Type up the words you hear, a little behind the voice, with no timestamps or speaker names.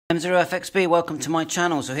M0FXB, welcome to my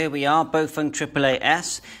channel. So here we are, Bofeng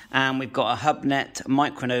AAA-S, and we've got a Hubnet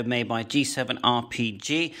Micronode made by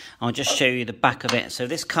G7RPG. I'll just show you the back of it. So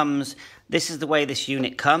this is the way this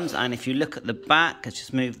unit comes, and if you look at the back, let's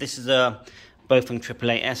just move, this is a Bofeng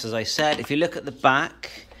AAA-S, as I said. If you look at the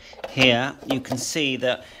back here, you can see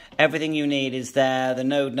that everything you need is there, the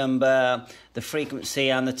node number, the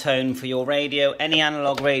frequency and the tone for your radio. Any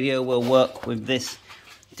analog radio will work with this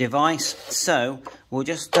device. So we'll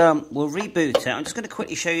just we'll reboot it. I'm just going to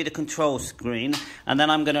quickly show you the control screen, and then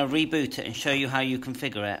I'm going to reboot it and show you how you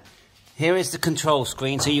configure it. Here is the control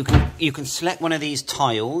screen. So you can select one of these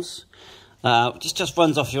tiles. Just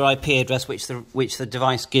runs off your IP address which the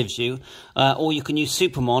device gives you, or you can use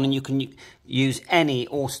Supermon, and you can use any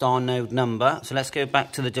all-star node number. So let's go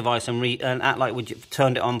back to the device and act like we've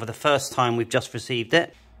turned it on for the first time we've just received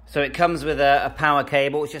it. So it comes with a power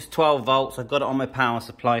cable. It's just 12 volts. I've got it on my power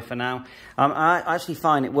supply for now. I actually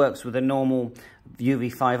find it works with a normal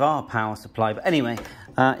UV5R power supply. But anyway,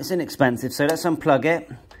 it's inexpensive. So let's unplug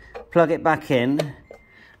it, plug it back in,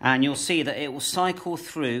 and you'll see that it will cycle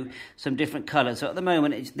through some different colours. So at the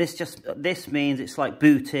moment, this means it's like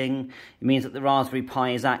booting. It means that the Raspberry Pi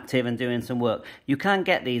is active and doing some work. You can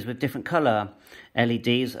get these with different colour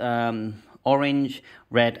LEDs. Orange,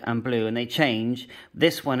 red and blue, and they change.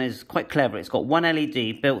 This one is quite clever. It's got one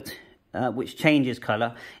LED built which changes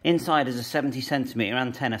colour. Inside is a 70 centimetre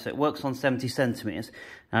antenna, so it works on 70 centimetres.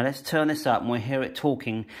 Now let's turn this up and we'll hear it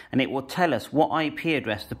talking, and it will tell us what IP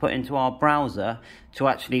address to put into our browser to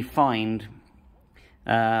actually find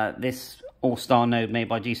this all-star node made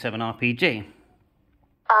by G7RPG. IP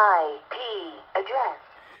address.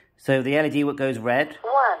 So the LED goes red.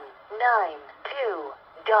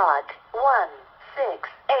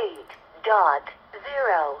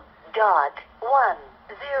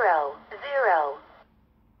 192.168.0.100.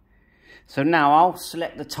 So now I'll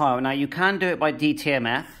select the tile. Now you can do it by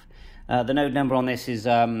DTMF. The node number on this is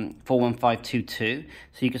 41522.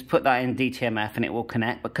 So you just put that in DTMF and it will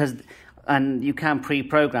connect. And you can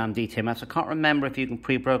pre-program DTMFs. I can't remember if you can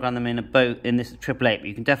pre-program them in this AAA, but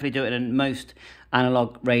you can definitely do it in most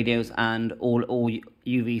analog radios and all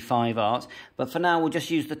UV5Rs. But for now, we'll just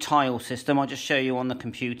use the tile system. I'll just show you on the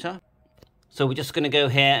computer. So we're just going to go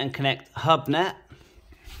here and connect Hubnet.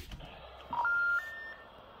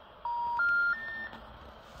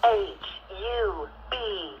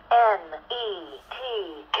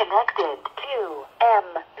 HUBNET connected to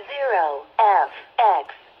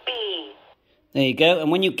M0FXB. There you go,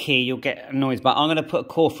 and when you key, you'll get a noise back. I'm going to put a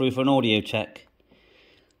call through for an audio check.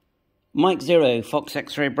 Mike 0, Fox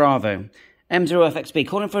X-Ray Bravo, M0FXB,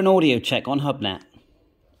 calling for an audio check on Hubnet.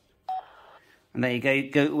 And there you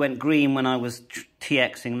go, it went green when I was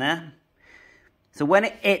TXing there. So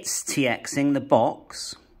when it's TXing the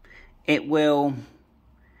box, it will...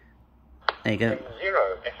 There you go.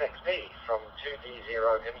 M0FXB from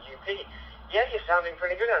 2D0MUP. Yeah, you're sounding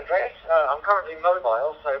pretty good, Andreas. I'm currently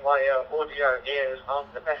mobile, so my audio ears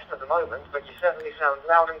aren't the best at the moment, but you certainly sound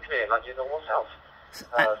loud and clear, like your normal self.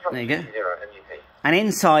 From there you go. 2D0MUP. And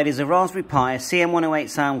inside is a Raspberry Pi, a CM108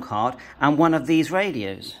 sound card, and one of these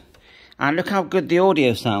radios. And look how good the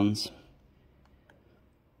audio sounds.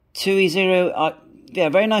 2E0... yeah,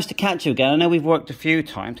 very nice to catch you again. I know we've worked a few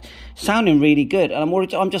times. Sounding really good. And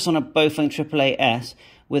I'm just on a Bofeng AAA-S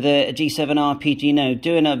with a G7RPG node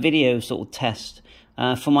doing a video sort of test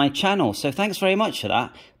for my channel. So thanks very much for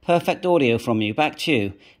that. Perfect audio from you. Back to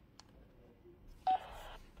you.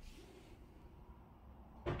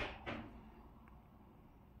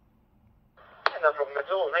 No problem at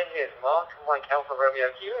all. Name here is Mark, Mike Alpha Romeo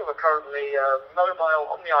Q. We're currently mobile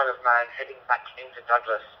on the Isle of Man, heading back into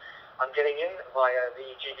Douglas. I'm getting in via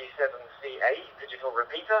the GD7CA digital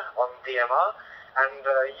repeater on DMR and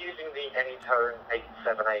using the Anytone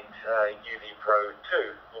 878 UV Pro 2,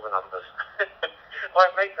 all the numbers.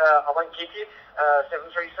 Alright mate, I won't keep you.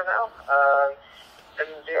 73 for now.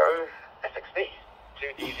 M0FXB,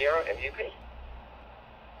 2D0MUP.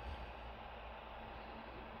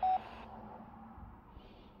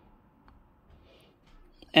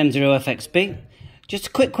 M0FXB. Just a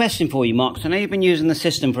quick question for you, Mark. So I know you've been using the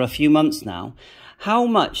system for a few months now. How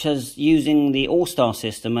much has using the All-Star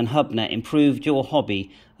system and Hubnet improved your hobby?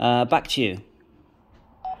 Back to you.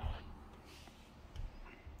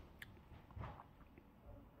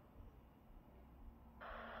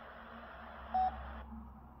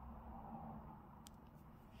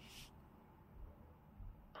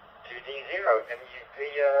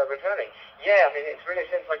 Returning. Yeah, I mean, it's really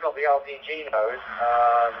since I got the RPG node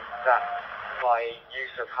that my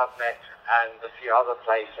use of Hubnet and a few other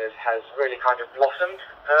places has really kind of blossomed,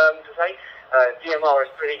 to say. DMR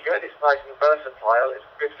is pretty good. It's nice and versatile. It's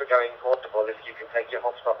good for going portable if you can take your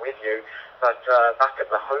hotspot with you. But back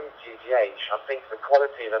at the home GTH, I think the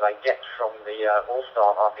quality that I get from the All-Star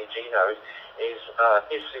RPG node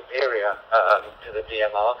is superior to the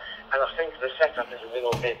DMR, and I think the setup is a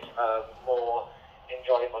little bit more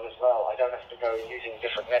enjoyable as well. I don't have to go using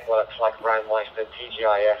different networks like Brandmeister,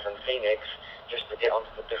 TGIF and Phoenix just to get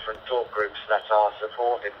onto the different talk groups that are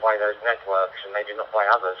supported by those networks and maybe not by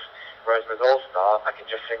others. Whereas with All-Star, I can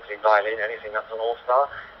just simply dial in anything that's on All-Star,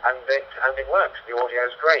 and it works. The audio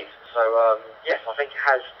is great. So yes, I think it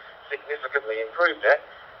has significantly improved it,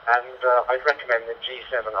 and I'd recommend the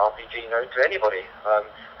G7RPG node to anybody.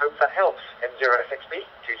 Hope that helps. M0FXB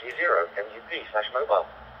 2G0 MUP/mobile.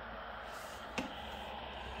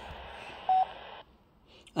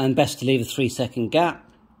 And best to leave a 3-second gap.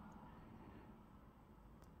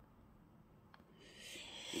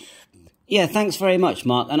 Yeah, thanks very much,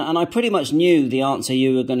 Mark. And I pretty much knew the answer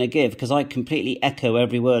you were going to give, because I completely echo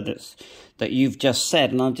every word that you've just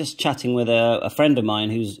said. And I'm just chatting with a friend of mine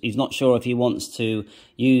he's not sure if he wants to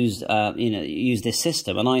use use this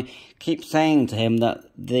system. And I keep saying to him that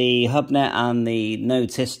the Hubnet and the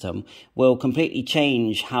node system will completely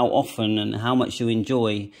change how often and how much you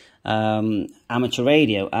enjoy amateur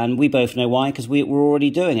radio, and we both know why, because we're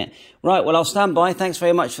already doing it. Right, well, I'll stand by. Thanks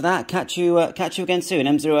very much for that. Catch you again soon.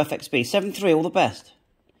 M0FXB 73, all the best.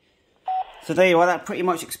 So there you are. That pretty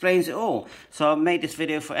much explains it all. So I've made this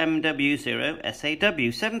video for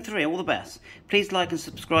MW0SAW 73, all the best. Please like and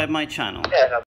subscribe my channel. Yeah, no.